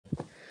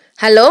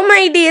Hello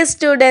my dear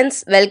students,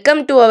 welcome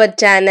to our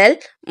channel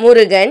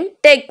Murugan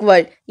Tech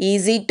World.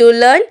 Easy to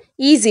learn,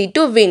 easy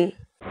to win.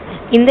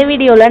 இந்த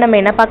வீடியோவில் நம்ம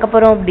என்ன பார்க்க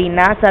போகிறோம்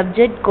அப்படின்னா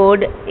subject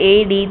code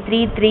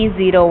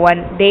AD3301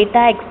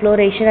 data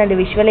exploration and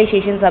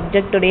visualisation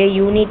சப்ஜெக்டுடைய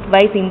unit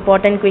wise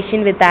important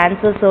question with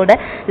ஆன்சர்ஸோட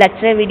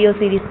lecture video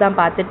series தான்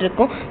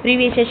பார்த்துட்ருக்கோம்.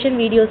 Previous session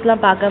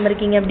வீடியோஸ்லாம் பார்க்காம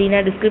இருக்கீங்க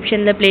அப்படின்னா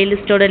டிஸ்கிரிப்ஷனில்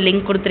பிளேலிஸ்ட்டோட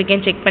லிங்க்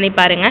கொடுத்துருக்கேன், செக் பண்ணி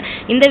பாருங்கள்.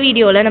 இந்த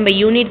வீடியோவில் நம்ம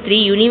யூனிட் 3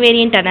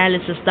 யூனிவேரியன்ட்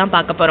அனாலிசிஸ் தான்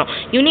பார்க்க போகிறோம்.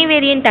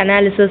 யூனிவேரியன்ட்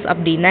அனாலிசிஸ்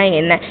அப்படின்னா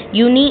என்ன?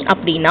 யூனி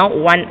அப்படின்னா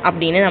ஒன்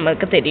அப்படின்னு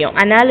நமக்கு தெரியும்.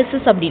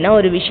 அனாலிசிஸ் அப்படின்னா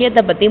ஒரு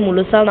விஷயத்தை பற்றி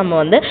முழுசாக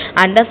நம்ம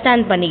அண்டர்ஸ்டாண்ட்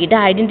பண்ணிக்கிட்டு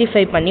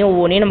ஐடென்டிஃபை பண்ணி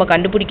ஒவ்வொன்றையும் நம்ம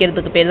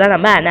கண்டுபிடிக்கிறதுக்கு பேர் தான்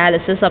நம்ம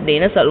அனாலிசிஸ்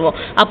அப்படின்னு சொல்லுவோம்.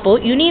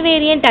 அப்போது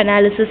யூனிவேரியன்ட்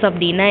அனாலிசிஸ்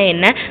அப்படின்னா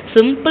என்ன?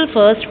 Simple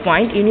first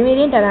point,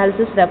 யூனிவேரியன்ட்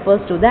analysis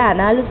refers to the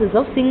analysis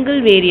of single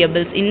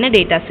variables in a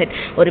data set.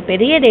 ஒரு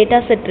பெரிய டேட்டா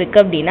செட்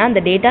இருக்குது அப்படின்னா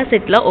அந்த டேட்டா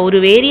செட்டில் ஒரு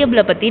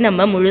வேரியபிளை பற்றி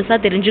நம்ம முழுசாக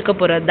தெரிஞ்சுக்க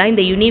போகிறது தான்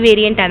இந்த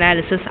யூனிவேரியன்ட்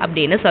அனாலிசிஸ்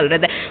அப்படின்னு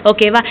சொல்கிறது.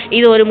 ஓகேவா?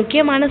 இது ஒரு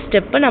முக்கியமான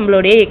ஸ்டெப்பு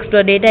நம்மளுடைய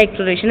டேட்டா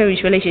எக்ஸ்ப்ளோரேஷன்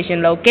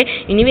விஷுவலைசேஷனில். ஓகே,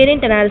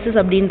 யூனிவேரியன்ட்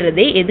அனாலிசிஸ்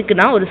அப்படின்றது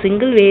எதுக்குன்னா ஒரு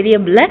சிங்கிள்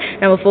வேரியபிளை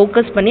நம்ம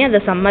ஃபோக்கஸ் பண்ணி அதை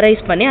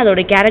சம்மரைஸ் பண்ணி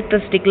அதோட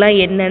கேரக்டரிஸ்டிக்லாம்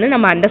என்னன்னு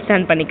நம்ம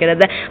அண்டர்ஸ்டாண்ட்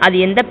பண்ணிக்கிறது. அது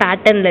எந்த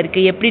பேட்டர்னில்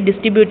இருக்குது, எப்படி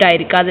டிஸ்ட்ரிபியூட்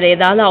ஆகிருக்கு, அதில்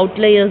ஏதாவது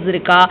அவுட்லயர்ஸ்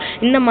இருக்கா,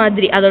 இந்த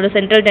மாதிரி அதோட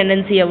சென்ட்ரல்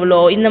டெண்டன்சி எவ்வளோ,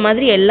 இந்த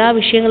மாதிரி எல்லா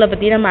விஷயங்களை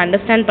பற்றி நம்ம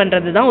அண்டர்ஸ்டாண்ட்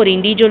பண்ணுறது தான் ஒரு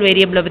இண்டிவிஜுவல்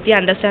வேரியபிளை பற்றி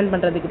அண்டர்ஸ்டாண்ட்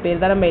பண்ணுறதுக்கு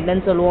பேர் தான் நம்ம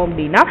என்னன்னு சொல்லுவோம்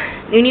அப்படின்னா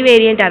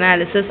யூனிவேரியன்ட்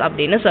அனாலிசிஸ்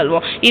அப்படின்னு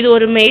சொல்லுவோம். இது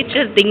ஒரு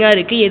மேஜர் திங்காக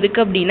இருக்குது.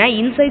 எதுக்கு அப்படின்னா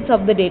இன்சைட்ஸ்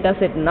ஆஃப் த டேட்டா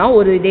செட்னா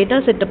ஒரு டேட்டா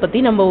செட்டை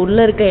பற்றி நம்ம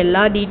உள்ளே இருக்க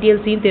எல்லா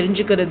டீட்டெயில்ஸையும்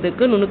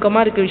தெரிஞ்சுக்கிறதுக்கு,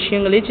 நுணுக்கமாக இருக்க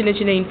விஷயங்களையும் சின்ன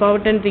சின்ன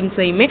இம்பார்ட்டன்ட்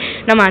திங்ஸையுமே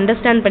நம்ம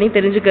அண்டர்ஸ்டாண்ட் பண்ணி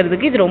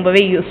தெரிஞ்சுக்கிறதுக்கு இது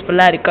ரொம்பவே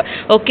யூஸ்ஃபுல்லாக இருக்குது.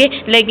 ஓகே,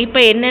 லைக் இப்போ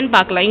என்னன்னு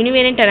பார்க்கலாம்.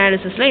 யூனிவேரியன்ட்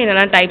அனாலிசிஸில்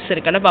என்னெல்லாம் டைப்ஸ்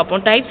இருக்குன்னு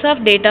பார்ப்போம். Types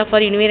of data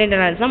for யூனிவேரியன்ட்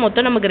analysis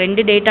மொத்தம் நமக்கு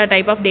 2 டேட்டா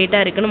டைப் ஆஃப் டேட்டா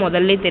இருக்குன்னு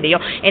முதல்ல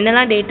தெரியும்.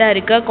 என்னெல்லாம் டேட்டா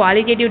இருக்குது?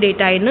 குவாலிட்டேட்டிவ்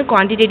டேட்டா ஒன்று,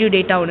 குவான்டிடேட்டிவ்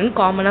டேட்டா ஒன்று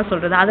காமனாக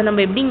சொல்கிறது. அதை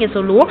நம்ம எப்படி இங்கே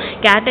சொல்லுவோம்?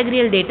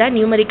 கேட்டகரியல் டேட்டா,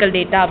 நியூமரிக்கல்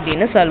டேட்டா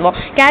அப்படின்னு சொல்லுவோம்.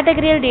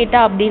 கேட்டகரியல்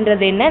டேட்டா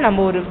அப்படின்றது என்ன?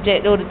 நம்ம ஒரு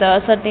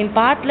சர்டன்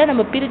பார்ட்டில்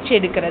நம்ம பிரித்து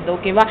எடுக்கிறது.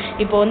 ஓகேவா?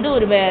 இப்போ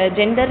ஒரு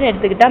ஜெண்டர்னு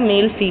எடுத்துக்கிட்டால்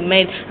மேல்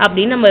ஃபீமேல்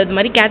அப்படின்னு நம்ம இது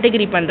மாதிரி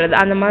கேட்டகரி பண்ணுறது.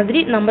 அந்த மாதிரி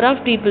நம்பர்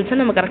ஆஃப் பீப்புள்ஸை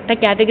நம்ம கரெக்டாக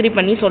கேட்டகரி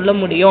பண்ணி சொல்ல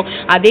முடியும்.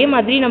 அதே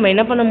மாதிரி நம்ம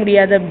என்ன பண்ண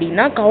முடியாது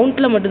அப்படின்னா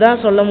கவுண்ட்டில் மட்டும்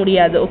தான் சொல்ல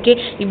முடியாது. ஓகே,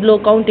 இவ்வளோ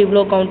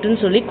கவுண்ட்டுன்னு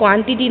சொல்லி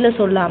குவான்டிட்டியில்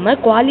சொல்லாமல்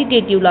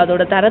குவாலிட்டேட்டிவ்ல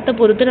அதோட தரத்தை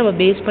பொறுத்து நம்ம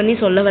பேஸ் பண்ணி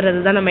சொல்ல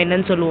வர்றது தான் நம்ம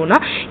என்னன்னு சொல்லுவோம்னா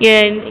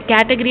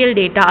கேட்டகரியல்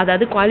டேட்டா,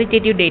 அதாவது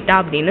குவாலிட்டேட்டிவ் டேட்டா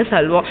அப்படின்னு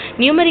சொல்லுவோம்.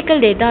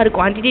 நியூமரிக்கல் டேட்டா ஒரு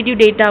குவான்டிடேட்டிவ்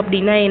டேட்டா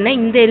அப்படின்னா என்ன?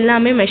 இந்த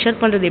எல்லாமே மெஷர்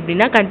பண்ணுறது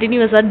எப்படின்னா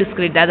கண்டினியூஸாக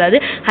டிஸ்கிரிட், அதாவது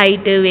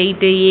ஹைட்டு,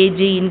 வெயிட்டு,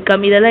 ஏஜ்,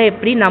 இன்கம் இதெல்லாம்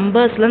எப்படி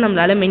நம்பர்ஸில்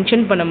நம்மளால்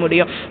மென்ஷன் பண்ண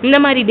முடியும். இந்த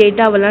மாதிரி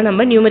டேட்டாவெல்லாம்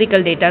நம்ம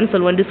நியூமரிக்கல் டேட்டான்னு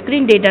சொல்லுவோம்.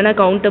 டிஸ்கிரீட் டேட்டானா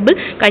கவுண்டபிள்,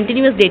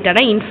 கண்டினியூஸ்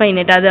டேட்டானா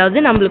இன்ஃபைனைட், அதாவது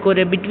நம்மளுக்கு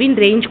ஒரு பிட்வீன்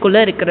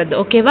ரேஞ்ச்குள்ளே இருக்கிறது.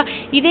 ஓகேவா?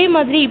 இதே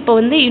மாதிரி இப்போ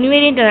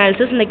யூனிவேரியன்ட்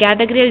அனாலிசிஸ் இந்த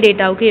கேட்டகரியல்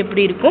டேட்டாவுக்கு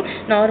எப்படி இருக்கும்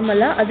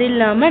நார்மலாக, அது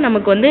இல்லாமல்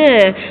நமக்கு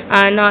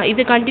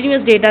இது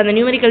கண்டினியூஸ் டேட்டா அந்த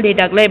நியூமரிக்கல்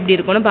டேட்டாக்குலாம் எப்படி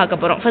இருக்கும்னு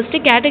பார்க்க போகிறோம்.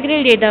 ஃபஸ்ட்டு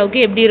கேட்டகரியல் டேட்டாவுக்கு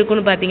எப்படி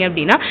இருக்குன்னு பார்த்தீங்க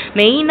அப்படின்னா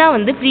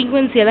மெயினாக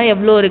ஃப்ரீக்வன்சியெல்லாம்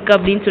எவ்வளோ இருக்குது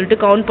அப்படின்னு சொல்லிட்டு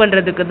கவுண்ட்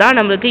பண்ணுறதுக்கு தான்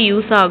நம்மளுக்கு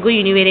யூஸ் ஆகும்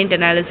யூனிவேரியன்ட்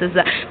அனாலிசிஸ்.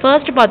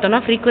 ஃபர்ஸ்ட் பார்த்தோம்னா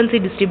ஃப்ரீக்வன்சி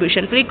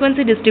டிஸ்ட்ரிபியூஷன்.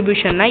 ஃப்ரீக்வன்சி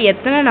டிஸ்ட்ரிபியூஷன்னா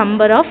எத்தனை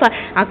நம்பர் ஆஃப்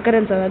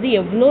அக்கரன்ஸ், அதாவது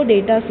எவ்வளோ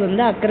டேட்டாஸ்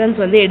அக்கரன்ஸ்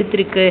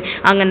எடுத்திருக்கு,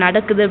 அங்கே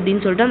நடக்குது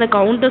அப்படின்னு சொல்லிட்டு அந்த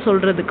கவுண்ட்டை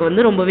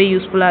சொல்கிறதுக்கு ரொம்பவே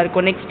யூஸ்ஃபுல்லாக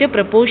இருக்கும். நெக்ஸ்ட்டு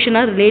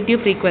ப்ரொபோர்ஷனல் ரிலேட்டிவ்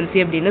ஃப்ரீக்வன்சி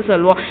அப்படின்னு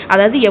சொல்லுவோம்.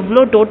 அதாவது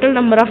எவ்வளோ total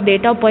number of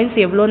data points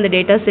எவ்வளோ அந்த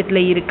டேட்டா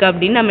செட்டில் இருக்குது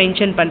அப்படின்னு நான்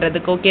மென்ஷன்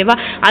பண்ணுறதுக்கு. ஓகேவா?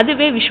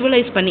 அதுவே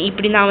விஷுவலைஸ் பண்ணி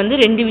இப்படி நான்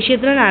 2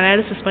 விஷயத்தில் நான்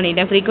அனாலிசிஸ்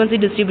பண்ணிட்டேன். ஃப்ரீக்வன்சி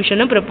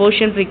டிஸ்ட்ரிபியூஷனும்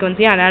ப்ரொபோர்ஷன்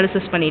ஃப்ரீக்வன்சியை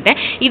அனாலிசிஸ் பண்ணிட்டேன்.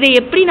 இதை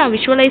எப்படி நான்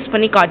விஷுவலைஸ்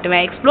பண்ணி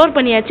காட்டுவேன்? எக்ஸ்ப்ளோர்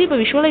பண்ணியாச்சு, இப்போ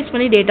விஷுவலைஸ்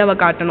பண்ணி டேட்டாவை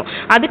காட்டணும்.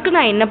 அதுக்கு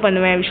நான் என்ன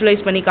பண்ணுவேன்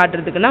விஷுவலைஸ் பண்ணி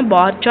காட்டுறதுக்குன்னா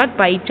bar chart,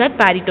 pie chart,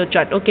 பாரிட்டோ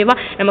chart. ஓகேவா?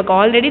 நமக்கு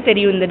ஆல்ரெடி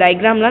தெரியும் இந்த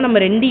டயக்ராம்லாம் நம்ம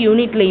 2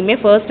 யூனிட்லையுமே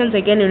ஃபர்ஸ்ட் அண்ட்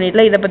செகண்ட்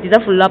யூனிட்ல இதை பற்றி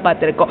தான் ஃபுல்லாக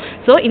பார்த்துருக்கோம்.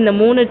 ஸோ இந்த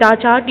 3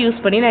 சார்ட் யூஸ்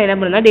பண்ணி நான் என்ன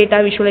பண்ணுவேன்னா டேட்டா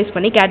விஷுவலைஸ்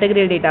பண்ணி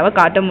கேட்டகரியல் டேட்டாவை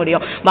காட்ட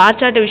முடியும். பார்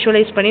சார்ட்டை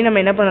விஷுவலைஸ் பண்ணி நம்ம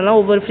என்ன பண்ணலாம்,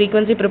 ஒவ்வொரு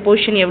ஃப்ரீக்வன்சி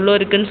ப்ரொபோர்ஷன் எவ்வளோ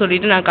இருக்குன்னு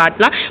சொல்லிட்டு நான்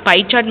காட்டலாம். பை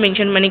சார்ட்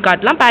மென்ஷன் பண்ணி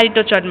காட்டலாம்,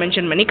 பாரிட்டோ சார்ட்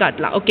மென்ஷன் பண்ணி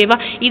காட்டலாம். ஓகேவா?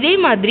 இதே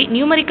மாதிரி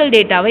நியூமரிக்கல்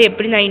டேட்டாவை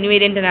எப்படி நான்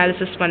யூனிவேரியன்ட்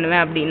அனாலிசிஸ்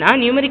பண்ணுவேன் அப்படின்னா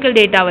நியூமரிக்கல்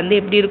டேட்டா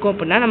எப்படி இருக்கும்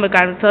அப்படின்னா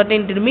நமக்கு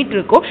சர்டன் லிமிட்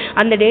இருக்கும்.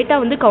 அந்த டேட்டா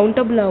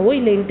கவுண்டபிளாவோ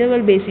இல்லை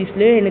இன்டர்வல்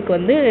பேசிஸ்லையோ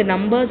எனக்கு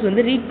நம்பர்ஸ்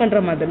ரீட் பண்ணுற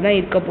மாதிரி தான்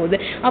இருக்க போகுது.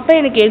 அப்போ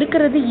எனக்கு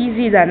எடுக்கிறது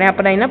ஈஸி தானே.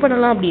 அப்போ நான் என்ன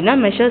பண்ணலாம் அப்படின்னா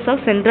மெஷர்ஸ்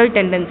ஆஃப் சென்ட்ரல்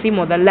டெண்டன்சி.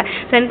 முதல்ல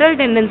சென்ட்ரல்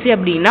டெண்டன்சி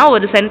அப்படின்னா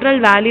ஒரு சென்ட்ரல்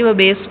வேல்யூவை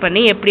பேஸ்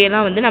பண்ணி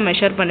எப்படியெல்லாம் நான்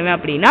மெஷர் பண்ணுவேன்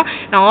அப்படின்னா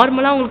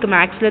நார்மலாக உங்களுக்கு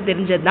மேக்ஸில்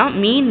தெரிஞ்சது தான்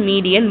மீன்,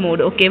 மீடியன்,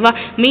 மோட். ஓகேவா?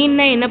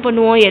 மீன்னா என்ன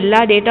பண்ணுவோம்?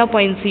 எல்லா டேட்டா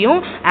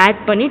பாயிண்ட்ஸையும்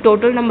ஆட் பண்ணி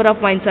டோட்டல் நம்பர்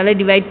ஆஃப் பாயிண்ட்ஸால்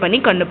டிவைட் பண்ணி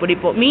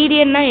கண்டுபிடிப்போம்.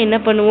 மீடியன்னா என்ன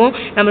பண்ணுவோம்?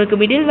 நம்மளுக்கு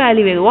மிடில்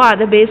வேல்யூ எதுவோ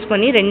அதை பேஸ்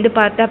பண்ணி 2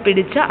 பார்ட்டாக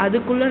பிடிச்சு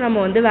அதுக்குள்ளே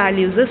நம்ம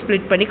வேல்யூஸை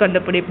ஸ்ப்ளிட் பண்ணி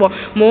கண்டுபிடிப்போம்.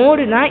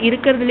 மோடுனா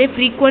இருக்கிறதுலே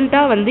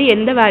ஃப்ரீக்வெண்ட்டாக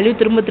எந்த வேல்யூ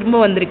திரும்ப திரும்ப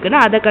வந்திருக்குன்னு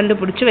அதை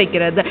கண்டுபிடிச்சி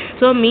வைக்கிறது.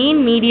 So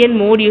mean median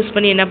mode use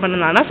பண்ணி என்ன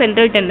பண்ணலாம்னா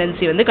சென்ட்ரல்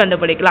டெண்டன்சி வந்து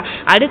கண்டுபிடிக்கலாம்.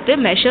 அடுத்து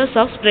measures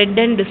of spread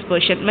and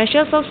dispersion.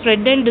 Measures of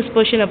spread and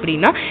dispersion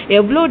அப்படின்னா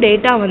எவ்வளோ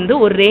டேட்டா வந்து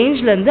ஒரு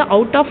ரேஞ்ச்லேருந்து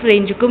அவுட் ஆஃப்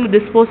ரேஞ்சுக்கும்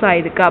டிஸ்போஸ்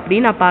ஆயிருக்கு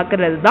அப்படின்னு நான்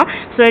பார்க்கறது தான்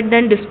ஸ்ப்ரெட்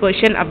அண்ட்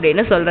டிஸ்பர்ஷன்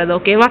அப்படின்னு சொல்கிறது.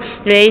 ஓகேவா?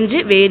 ரேஞ்சு,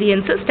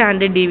 வேரியன்ஸு,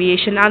 ஸ்டாண்டர்ட்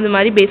டீவியேஷன் அது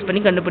மாதிரி பேஸ்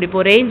பண்ணி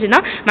கண்டுபிடிப்போம். ரேஞ்சுனா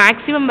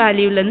மேக்ஸிமம்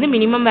வேல்யூலேருந்து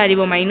மினிமம்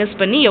வேல்யூவை மைனஸ்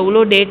பண்ணி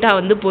எவ்வளோ டேட்டா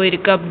வந்து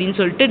போயிருக்கு அப்படின்னு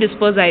சொல்லிட்டு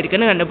டிஸ்போஸ்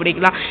ஆயிருக்குன்னு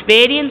கண்டுபிடிக்கலாம்.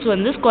 வேரியன்ஸ்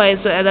வந்து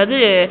ஸ்கொயர், அதாவது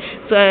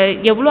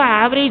எவ்வளோ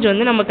ஆவரேஜ்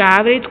வந்து நமக்கு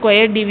average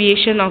square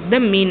deviation of the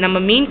மீன், நம்ம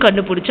மீன்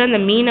கண்டுபிடிச்சி அந்த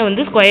மீனை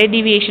வந்து ஸ்கொயர்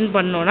டீவியேஷன்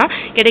பண்ணோன்னா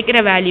கிடைக்கிற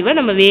வேல்யூவை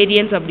நம்ம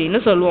வேரியன்ஸ்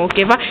அப்படின்னு சொல்லுவோம்.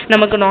 ஓகேவா?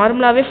 நமக்கு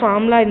நார்மலாகவே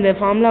இந்த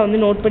ஃபார்முலா வந்து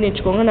நோட் பண்ணி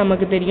வச்சுக்கோங்க.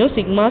 நமக்கு தெரியும்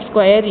sigma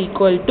square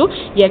equal to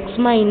X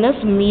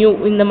minus mu,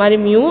 இந்த மாதிரி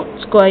mu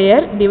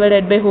square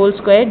divided by whole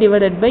square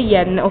divided by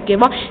என்.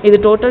 ஓகேவா? இது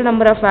டோட்டல்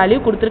நம்பர் ஆஃப் வேல்யூ,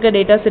 கொடுத்துருக்க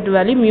data set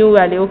value, mu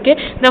value. Okay,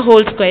 the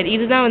whole square.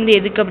 இதுதான் வந்து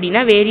எதுக்கு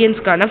அப்படின்னா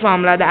வேரியன்ஸ்க்கான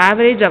formula. The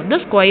average of the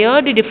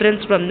squared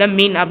difference from the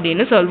மீன்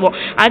அப்படின்னு சொல்லுவோம்.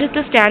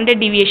 அடுத்து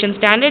ஸ்டாண்டர்ட் டிவியேஷன்.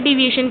 ஸ்டாண்டர்ட்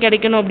டிவியேஷன்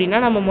கிடைக்கணும் அப்படின்னா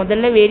நம்ம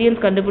முதல்ல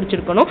வேரியன்ஸ்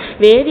கண்டுபிடிச்சிருக்கணும்.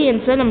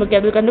 வேரியன்ஸை நமக்கு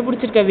அது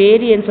கண்டுபிடிச்சிருக்க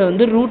வேரியன்ஸை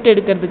வந்து ரூட்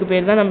எடுக்கிறதுக்கு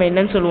பேர் தான் நம்ம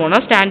என்னன்னு சொல்லுவோம்னா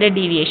ஸ்டாண்டர்ட்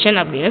டிவியேஷன்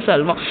அப்படின்னு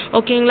சொல்லுவோம்.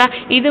 ஓகேங்களா?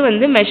 இது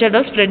வந்து மெஷர்ட்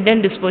ஆஃப் ஸ்ப்ரெட்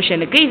அண்ட்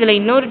டிஸ்பர்ஷனுக்கு. இதில்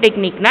இன்னொரு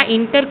டெக்னிக்னா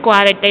இன்டர்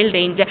குவாரட்டைல்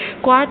ரேஞ்ச்.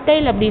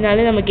 குவார்டைல்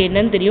அப்படின்னாலே நமக்கு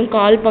என்னன்னு தெரியும்,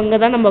 கால் பங்கு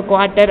தான் நம்ம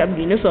குவார்ட்டர்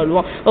அப்படின்னு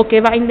சொல்லுவோம்.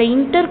 ஓகேவா? இந்த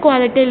இன்டர்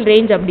குவாரட்டைல்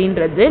ரேஞ்ச்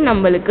அப்படின்றது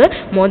நம்மளுக்கு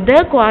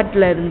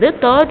குவார்ட்ல இருந்து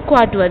தேர்ட்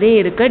குவார்ட் வரையும்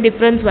இருக்க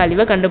டிஃபரன்ஸ்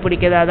வேல்யூவை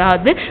கண்டுபிடிக்கிறது.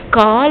 அதாவது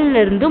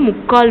கால்ல இருந்து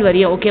முக்கால்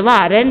வரையும். ஓகேவா?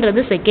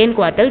 அரைன்றது செகண்ட்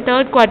குவார்ட்டல்,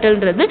 தேர்ட்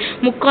குவார்ட்டல்ன்றது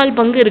முக்கால்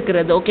பங்கு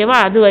இருக்கிறது. ஓகேவா?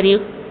 அது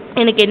வரையும்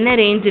எனக்கு என்ன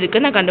ரேஞ்ச்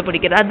இருக்குது நான்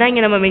கண்டுபிடிக்கிறது. அதான்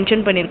இங்கே நம்ம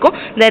மென்ஷன் பண்ணியிருக்கோம்.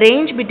 த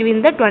range between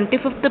the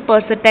 25th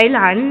percentile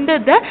and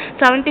the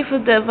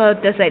 75th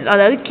percentile,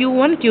 அதாவது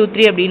Q1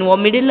 Q3 அப்படின்னு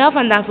மிடில் ஆஃப்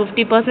அந்த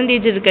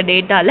 50% இருக்க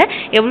டேட்டாவில்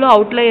எவ்வளோ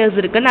அவுட்லயர்ஸ்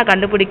இருக்குன்னு நான்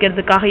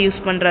கண்டுபிடிக்கிறதுக்காக யூஸ்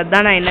பண்ணுறது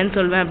தான் நான் என்னன்னு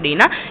சொல்வேன்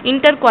அப்படின்னா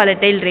இன்டர்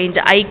குவாரட்டைல் ரேஞ்ச்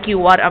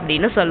IQR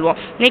அப்படின்னு சொல்லுவோம்.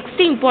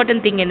 நெக்ஸ்ட்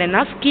இம்பார்ட்டன்ட் திங்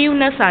என்னென்னா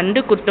ஸ்கியூனஸ்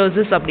அண்டு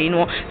குர்டோசிஸ்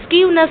அப்படின்வோம்.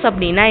 ஸ்கியூனஸ்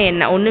அப்படின்னா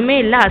என்ன? ஒன்றுமே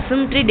இல்லை,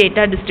 அசிமெட்ரி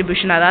டேட்டா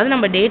டிஸ்ட்ரிபியூஷன். அதாவது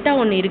நம்ம டேட்டா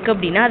ஒன்று இருக்குது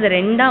அப்படின்னா அதை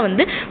ரெண்டாக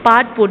வந்து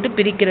பார்ட் போட்டு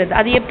பிரிக்கிறது.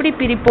 அது எப்படி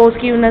பிரிப்போம்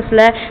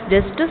ஸ்கியூனஸ்ல?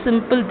 Just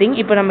simple thing.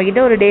 இப்போ நம்ம கிட்ட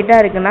ஒரு டேட்டா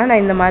இருக்குன்னா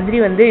நான் இந்த மாதிரி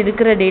வந்து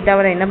இருக்கிற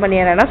டேட்டாவை நான் என்ன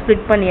பண்ணிடுறேன்னா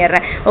ஸ்ப்ளிட்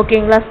பண்ணிடுறேன்.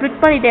 ஓகேங்களா?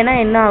 ஸ்ப்ளிட் பண்ணிட்டேன்னா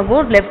என்ன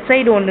ஆகும்? லெஃப்ட்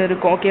சைடு ஒன்று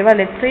இருக்கும். ஓகேவா?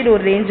 லெஃப்ட் சைடு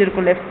ஒரு ரேஞ்ச்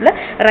இருக்கும், லெஃப்ட்ல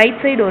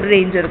ரைட் சைடு ஒரு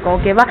ரேஞ்ச் இருக்கும்.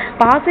 ஓகேவா?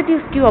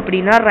 பாசிட்டிவ் ஸ்கியூ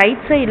அப்படின்னா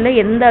ரைட் சைடில்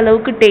எந்த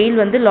அளவுக்கு டெய்ல்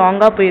வந்து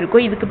லாங்காக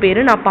போயிருக்கோ இதுக்கு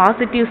பேர் நான்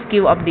பாசிட்டிவ்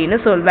ஸ்கியூ அப்படின்னு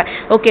சொல்வேன்.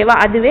 ஓகேவா?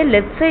 அதுவே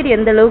லெஃப்ட் சைடு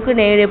எந்த அளவுக்கு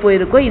நேரே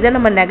போயிருக்கோ இதை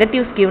நம்ம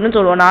நெகட்டிவ் ஸ்கியூன்னு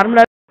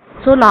சொல்லுவோம்.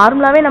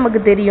 நார்மலாகவே நமக்கு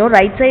தெரியும்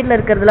ரைட் சைடில்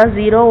இருக்கிறதுலாம்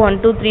 0 1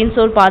 2 3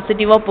 ஸோ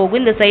பாசிட்டிவாக போகும்.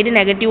 இந்த சைடு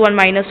 -1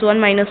 -1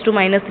 -2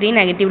 -3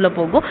 நெகட்டிவில்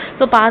போகும்.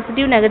 ஸோ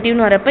பாசிட்டிவ்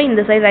நெகட்டிவ்னு வரப்போ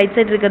இந்த சைடு ரைட்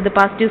சைடு இருக்கிறது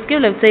பாசிட்டிவ் ஸ்கியூ,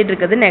 லெஃப்ட் சைடு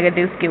இருக்கிறது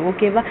நெகட்டிவ் ஸ்கியூ.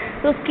 ஓகேவா?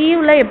 ஸோ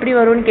ஸ்கியூவில் எப்படி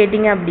வரும்னு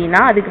கேட்டிங்க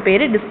அப்படின்னா அதுக்கு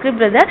பேர்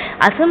டிஸ்கிரிப்ட் த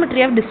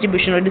அசிமெட்ரி ஆஃப்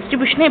டிஸ்ட்ரிபியூஷன். ஒரு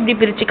டிஸ்ட்ரிபியூஷனை எப்படி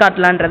பிரித்து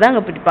காட்டலான்றதை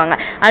அங்கே பிடிப்பாங்க.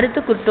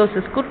 அடுத்து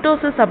குர்டோசிஸ்.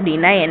 குர்டோசிஸ்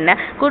அப்படின்னா என்ன?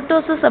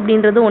 குர்டோசிஸ்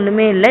அப்படின்றது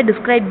ஒன்றுமே இல்லை,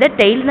 describe the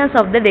டெய்ல்னஸ்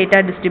of the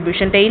data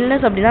distribution.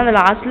 டெய்ல்னஸ் அப்படின்னா அந்த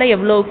லாஸ்ட்டில்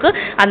எவ்வளோக்கு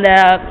அந்த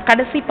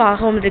கடைசி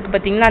பாகம் இருக்குது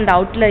பார்த்தீங்களா, அந்த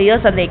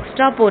அவுட்லயர்ஸ் அந்த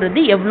எக்ஸ்ட்ரா போகிறது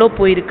எவ்வளோ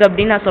போயிருக்கு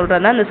அப்படின்னு நான்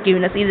சொல்கிறது தான் அந்த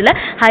ஸ்கியூனஸ். இதில்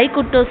ஹை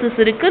குர்டோசிஸ்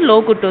இருக்குது, லோ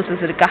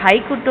குர்டோசிஸ் இருக்குது. ஹை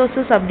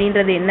குர்டோசிஸ்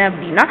அப்படின்றது என்ன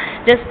அப்படின்னா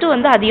ஜஸ்ட்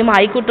வந்து அதிகமாக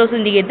ஹை குர்டோசிஸ்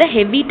இண்டிகேட்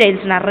ஹெவி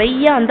டைல்ஸ்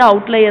நிறைய வந்து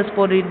அவுட்லயர்ஸ்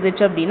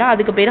போயிருந்துச்சு அப்படின்னா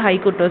அதுக்கு பேர் ஹை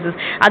குர்டோசிஸ்.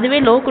 அதுவே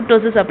லோ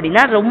குர்டோசிஸ்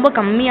அப்படின்னா ரொம்ப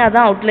கம்மியாக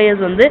தான்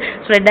அவுட்லயர்ஸ் வந்து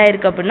ஸ்ப்ரெட்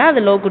ஆயிருக்கு அப்படின்னா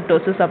அது லோ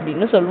குர்டோசிஸ்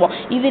அப்படின்னு சொல்லுவோம்.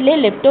 இதிலே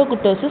லெப்டோ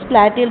குர்டோசிஸ்,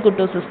 பிளாட்டியல்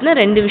குர்டோசிஸ்னு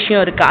ரெண்டு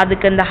விஷயம் இருக்குது.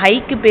 அதுக்கு அந்த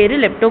ஹைக்கு பேர்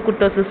லெப்டோ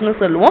குர்டோசிஸ்னு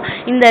சொல்லுவோம்,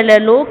 இந்த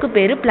லோக்கு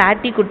பேர்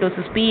பிளாட்டி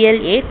குர்டோசிஸ்,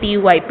 PLATY,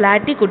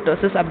 பிளாட்டி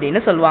குர்டோசிஸ் அப்படின்னு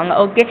சொல்லுவாங்க.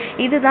 ஓகே,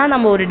 இதுதான்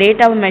நம்ம ஒரு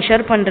டேட்டாவை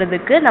மெஷர்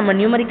பண்ணுறதுக்கு நம்ம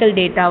நியூமரிக்கல்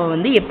டேட்டாவை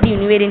வந்து எப்படி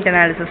யூனிவேரியன்ட்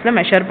அனாலிசிஸில்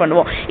மெஷர்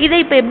பண்ணுவோம். இதை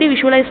இப்போ எப்படி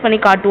விஷுவலைஸ் பண்ணி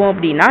காட்டுவோம்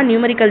அப்படின்னா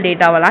நியூமரிக்கல்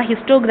டேட்டாவெல்லாம்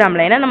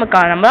ஹிஸ்டோகிராமில், ஏன்னா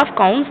நமக்கு நம்பர் ஆஃப்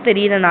கவுண்ட்ஸ்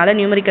தெரியறதுனால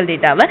நியூமரிக்கல்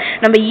டேட்டாவை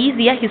நம்ம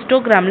ஈஸியாக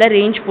ஹிஸ்டோகிராமில்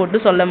ரேஞ்ச் போட்டு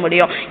சொல்ல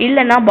முடியும்.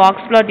 இல்லைனா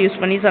பாக்ஸ் பிளாட் யூஸ்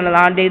பண்ணி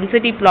சொல்லலாம்,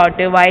 டென்சிட்டி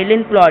பிளாட்டு,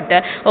 வயலின் பிளாட்டு,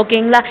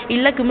 ஓகேங்களா,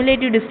 இல்லை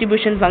cumulative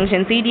distribution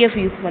function CDF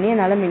use பண்ணி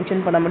என்னால்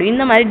மென்ஷன் பண்ண முடியும்.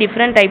 இந்த மாதிரி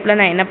டிஃப்ரெண்ட் டைப்பில்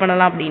நான் என்ன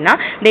பண்ணலாம் அப்படின்னா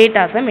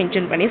டேட்டாஸை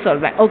மென்ஷன் பண்ணி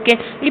சொல்வேன். ஓகே,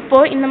 இப்போ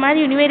இந்த மாதிரி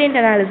யூனிவேரியன்ட்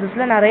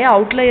அனாலிசிஸில் நிறைய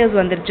அவுட்லயர்ஸ்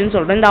வந்துருச்சுன்னு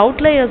சொல்கிறேன். இந்த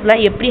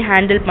அவுட்லயர்ஸ்லாம் எப்படி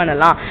ஹேண்டில்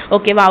பண்ணலாம்?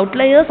 ஓகேவா?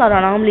 அவுட்லயர்ஸ் ஆர்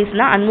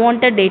அனாமலிஸ்னா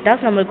அன்வான்ட்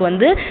டேட்டாஸ் நம்மளுக்கு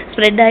வந்து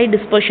ஸ்ப்ரெட் ஆகி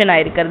டிஸ்பர்ஷன்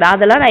ஆகிருக்கிறது,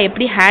 அதெல்லாம் நான்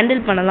எப்படி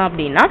ஹேண்டில் பண்ணலாம்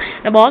அப்படின்னா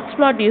பாக்ஸ்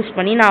பிளாட் யூஸ்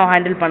பண்ணி நான்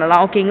ஹேண்டில்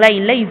பண்ணலாம். ஓகேங்களா?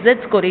 இல்லை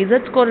இசட்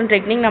ஸ்கோர்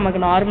டெக்னிக்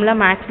நமக்கு நார்மலாக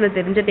மேக்ஸில்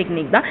தெரிஞ்ச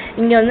டெக்னிக் தான்.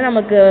 இங்கே வந்து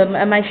நமக்கு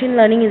மெஷின்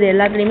லேர்னிங் இது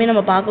எல்லாத்துலேயுமே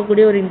நம்ம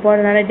பார்க்கக்கூடிய ஒரு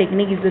இம்பார்ட்டண்டான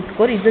டெக்னிக்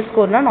இசட்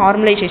ஸ்கோர்னால்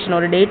நார்மலைசேஷன்.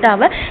 ஒரு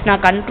டேட்டாவை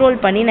நான் கண்ட்ரோல்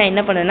பண்ணி நான்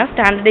என்ன பண்ணுவேன்னா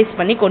ஸ்டாண்டர்டைஸ்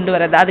பண்ணி கொண்டு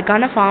வரது. பண்ணுறது.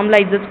 அதுக்கான ஃபார்முலா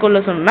z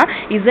ஸ்கொயரில் சொன்னோம்னா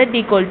z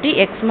equal to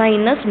X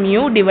minus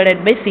mu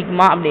divided pi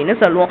sigma அப்படின்னு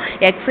சொல்லுவோம்.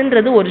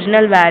 எக்ஸ்ன்றது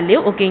ஒரிஜினல் வேல்யூ,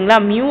 ஓகேங்களா.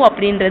 மியூ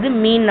அப்படின்றது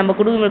மீன், நம்ம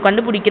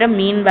கண்டுபிடிக்கிற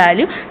மீன்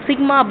வேல்யூ.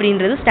 சிக்மா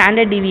அப்படின்றது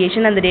ஸ்டாண்டர்ட்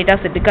டிவியேஷன் அந்த டேட்டா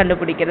செட்டுக்கு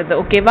கண்டுபிடிக்கிறது.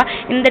 ஓகேவா?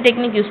 இந்த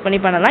டெக்னிக் யூஸ் பண்ணி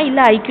பண்ணலாம்.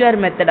 இல்லை ஐக்யூஆர்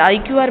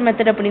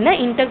மெத்தட் அப்படின்னா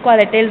inter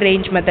quartile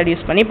range method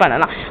use பண்ணி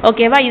பண்ணலாம்.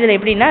 ஓகேவா? இதில்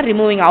எப்படின்னா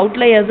ரிமூவிங்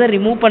அவுட்லயர்ஸை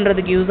ரிமூவ்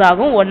பண்ணுறதுக்கு யூஸ்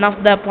ஆகும். ஒன்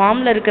ஆஃப் த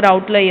ஃபார்மில் இருக்கிற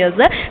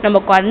அவுட்லயர்ஸை நம்ம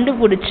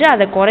கண்டுபிடிச்சி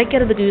அதை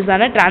குறைக்கிறதுக்கு யூஸ்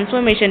ஆன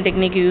டிரான்ஸ்ஃபர்மேஷன்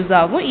டெக்னிக் யூஸ்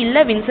ஆகும்.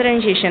 இல்லை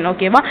வின்சரைசேஷன்,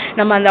 ஓகேவா,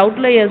 நம்ம அந்த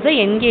அவுட்லயர்ஸை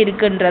எங்கே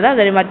இருக்குன்றதை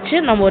அதை வச்சு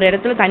நம்ம ஒரு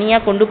இடத்துல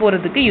தனியாக கொண்டு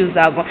போகிறதுக்கு யூஸ்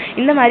ஆகும்.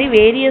 இந்த மாதிரி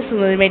வேரியஸ்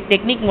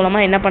டெக்னிக்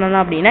மூலமாக என்ன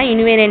பண்ணலாம் அப்படின்னா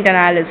யூனிவேரியன்ட்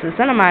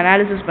அனாலிசிஸை நம்ம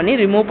அனாலிசிஸ் பண்ணி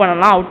ரிமூவ்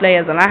பண்ணலாம்,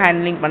 அவுட்லயர்ஸ் எல்லாம்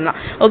ஹேண்ட்லிங் பண்ணலாம்.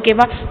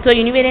 ஓகேவா? ஸோ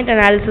யூனிவேரியன்ட்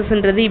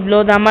அனாலிசிஸ்ன்றது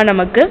இவ்வளோதாம்மா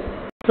நமக்கு.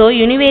 ஸோ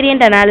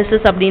யூனிவேரியன்ட்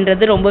அனாலிசிஸ்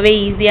அப்படின்றது ரொம்பவே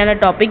ஈஸியான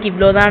டாபிக்,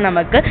 இவ்வளோ தான்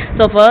நமக்கு.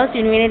 ஸோ ஃபர்ஸ்ட்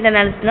யூனிவேரியன்ட்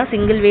அனாலிசிஸ்னால்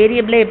சிங்கிள்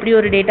வேரியபிளை எப்படி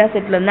ஒரு டேட்டா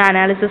செட்லேருந்து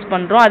அனாலிசிஸ்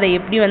பண்ணுறோம், அதை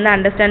எப்படி வந்து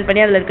அண்டர்ஸ்டாண்ட்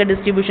பண்ணி அதில் இருக்க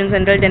டிஸ்ட்ரிபியூஷன்,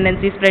 சென்ட்ரல்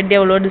டெண்டன்சி, ஸ்ப்ரெட்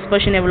எவ்வளோ,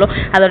 டிஸ்பர்ஷன் எவ்வளோ,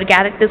 அதோட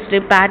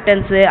கேரக்டரிஸ்டிக்,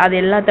 பேட்டர்ன்ஸு, அது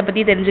எல்லாத்த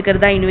பற்றி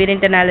தெரிஞ்சுக்கிறது தான்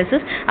யூனிவேரியன்ட்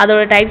அனாலிசிஸ்.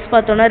 அதோட டைப்ஸ்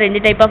பார்த்தோன்னா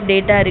 2 டைப் ஆஃப்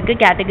டேட்டா இருக்குது,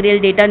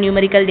 கேட்டகரியல் டேட்டா,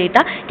 நியூமரிக்கல்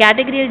டேட்டா.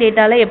 கேட்டகரியல்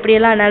டேட்டாவில்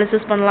எப்படியெல்லாம்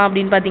அனாலிசிஸ் பண்ணலாம்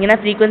அப்படின்னு பார்த்தீங்கன்னா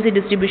ஃப்ரீக்வன்சி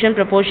டிஸ்ட்ரிபியூஷன்,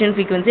 ப்ரொபோர்ஷன்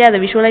ஃப்ரீக்வன்சி,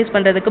 அதை விஷுவலைஸ்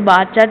பண்ணுறதுக்கு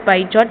bar chart, pie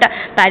chart,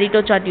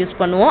 பாரிட்டோ chart use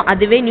பண்ணுவோம்.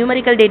 அதுவே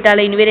நியூமரிக்கல்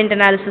டேட்டால இன்வேரியன்ட்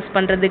அனாலிசிஸ்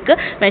பண்றதுக்கு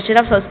measure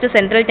of first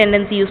central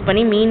tendency use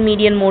பண்ணி மீன்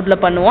மீடியன் மோட்ல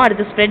பண்ணுவோம்.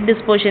 அடுத்து spread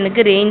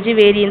டிஸ்பர்ஷனுக்கு range,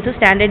 variance,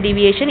 standard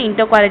deviation,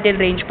 இன்டர்குவாலிட்டேட்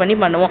range பண்ணி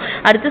பண்ணுவோம்.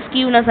 அடுத்து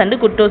ஸ்கியூனஸ் அண்ட்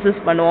குர்டோசிஸ்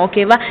பண்ணுவோம்.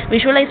 ஓகேவா?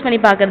 விஷுவலைஸ் பண்ணி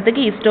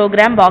பார்க்கறதுக்கு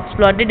histogram, box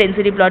plot,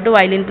 density plot,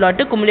 violin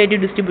plot,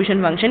 cumulative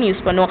distribution function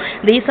use பண்ணுவோம்.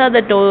 These are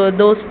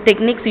those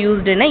techniques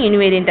used in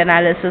யூனிவேரியன்ட்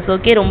analysis.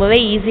 Okay, ரொம்பவே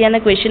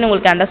ஈஸியான கொஸ்டின்,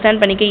 உங்களுக்கு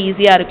அண்டர்ஸ்டாண்ட் பண்ணிக்க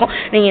ஈஸியா இருக்கும்.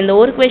 நீங்க இந்த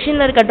ஒரு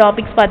கொஸ்டின்ல இருக்க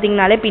டாபிக்ஸ்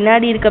பாத்தீங்கனாலே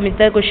பின்னாடி இருக்க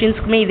மித்த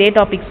கொஸ்டின்ஸ்க்குமே இதே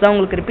டாபிக்ஸ் தான்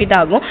உங்களுக்கு ரிப்பீட்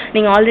ஆகும்.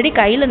 நீங்க ஆல்ரெடி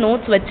கையில்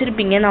நோட்ஸ்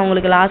வச்சிருப்பீங்க. நான்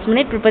உங்களுக்கு லாஸ்ட்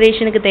மினிட்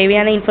ப்ரிப்பரேஷனுக்கு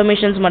தேவையான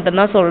இன்ஃபர்மேஷன்ஸ் மட்டும்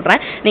தான்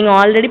சொல்கிறேன். நீங்கள்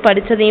ஆல்ரெடி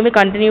படித்ததையுமே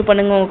கண்டினியூ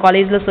பண்ணுங்கள். உங்கள்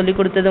காலேஜில் சொல்லி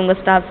கொடுத்தது உங்கள்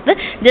ஸ்டாஃப்ஸு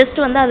ஜஸ்ட்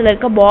வந்து அதில்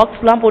இருக்க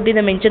பாக்ஸ்லாம் போட்டு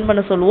இதை மென்ஷன்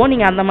பண்ண சொல்லுவோம்.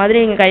 நீங்கள் அந்த மாதிரி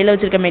எங்கள் கையில்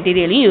வச்சிருக்க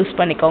மெட்டீரியலையும் யூஸ்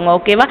பண்ணிக்கோங்க.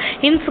 ஓகேவா?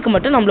 ஹின்ஸுக்கு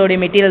மட்டும் நம்மளுடைய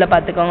மெட்டீரியலை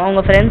பார்த்துக்கோங்க.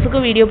 உங்கள்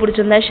ஃப்ரெண்ட்ஸுக்கும் வீடியோ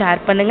பிடிச்சிருந்தா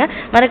ஷேர் பண்ணுங்கள்.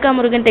 மறக்காம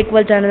முருகன்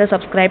டெக்வல் சேனலை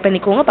சப்ஸ்கிரைப்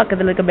பண்ணிக்கோங்க.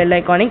 பக்கத்தில் இருக்க பெல்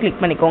ஐக்கானையும்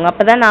கிளிக் பண்ணிக்கோங்க.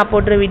 அப்போ தான் நான்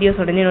போடுற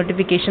வீடியோஸ் உடனே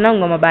நோட்டிஃபிகேஷனாக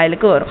உங்கள்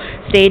மொபைலுக்கு வரும்.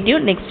 Stay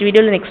tune. நெக்ஸ்ட்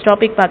வீடியோவில் நெக்ஸ்ட்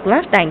டாபிக்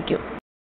பார்க்கலாம். தேங்க்யூ.